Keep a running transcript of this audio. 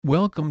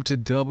Welcome to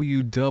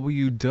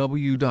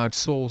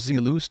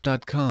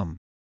www.solzilus.com.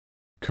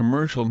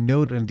 Commercial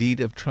note and deed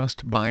of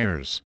trust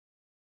buyers.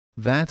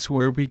 That's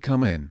where we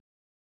come in.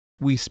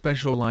 We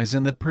specialize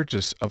in the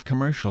purchase of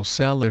commercial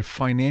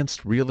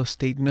seller-financed real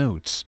estate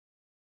notes.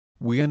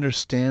 We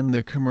understand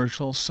the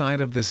commercial side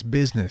of this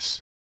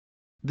business.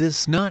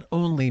 This not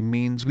only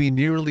means we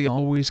nearly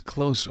always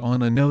close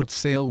on a note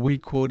sale we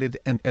quoted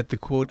and at the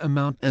quote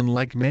amount, and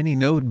like many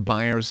note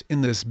buyers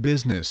in this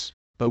business,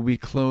 but we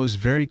close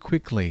very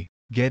quickly,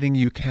 getting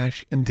you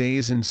cash in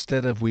days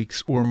instead of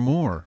weeks or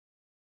more.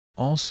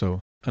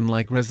 Also,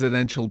 unlike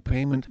residential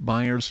payment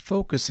buyers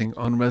focusing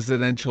on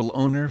residential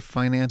owner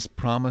finance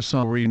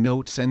promissory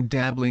notes and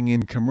dabbling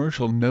in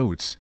commercial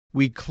notes,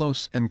 we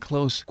close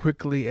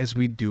quickly as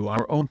we do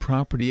our own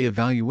property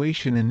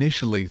evaluation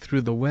initially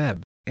through the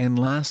web, and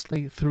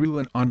lastly through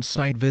an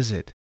on-site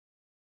visit.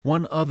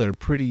 One other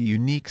pretty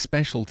unique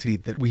specialty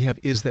that we have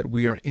is that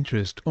we are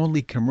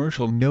interest-only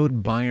commercial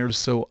note buyers,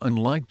 so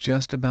unlike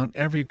just about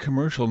every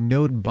commercial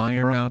note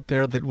buyer out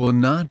there that will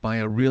not buy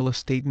a real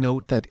estate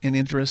note that in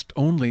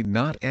interest-only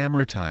not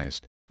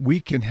amortized, we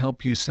can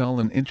help you sell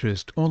an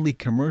interest-only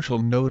commercial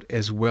note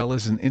as well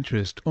as an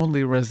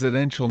interest-only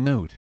residential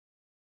note.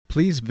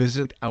 Please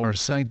visit our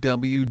site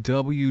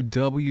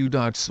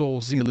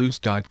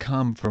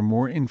www.solzilus.com for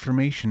more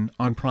information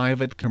on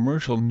private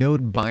commercial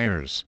note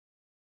buyers.